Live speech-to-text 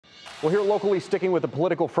Well, here locally, sticking with the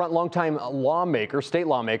political front, longtime state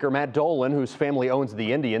lawmaker Matt Dolan, whose family owns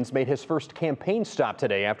the Indians, made his first campaign stop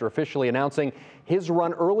today after officially announcing his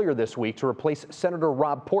run earlier this week to replace Senator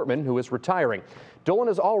Portman, who is retiring. Dolan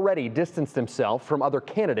has already distanced himself from other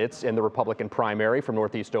candidates in the Republican primary from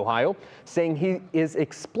Northeast Ohio, saying he is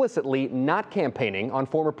explicitly not campaigning on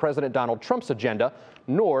former President Donald Trump's agenda,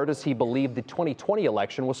 nor does he believe the 2020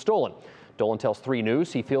 election was stolen. Dolan tells 3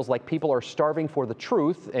 News he feels like people are starving for the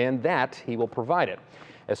truth and that he will provide it.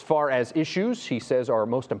 As far as issues he says are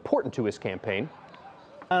most important to his campaign: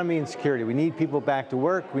 economy and security. We need people back to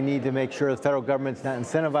work. We need to make sure the federal government's not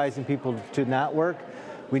incentivizing people to not work.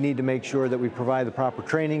 We need to make sure that we provide the proper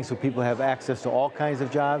training so people have access to all kinds of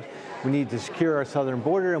jobs. We need to secure our southern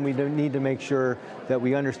border, and we need to make sure that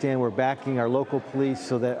we understand we're backing our local police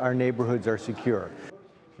so that our neighborhoods are secure.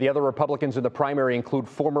 The other Republicans in the primary include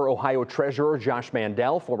former Ohio Treasurer Josh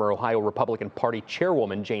Mandel, former Ohio Republican Party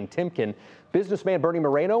Chairwoman Jane Timken, businessman Bernie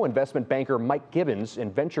Moreno, investment banker Mike Gibbons,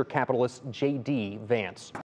 and venture capitalist J.D. Vance.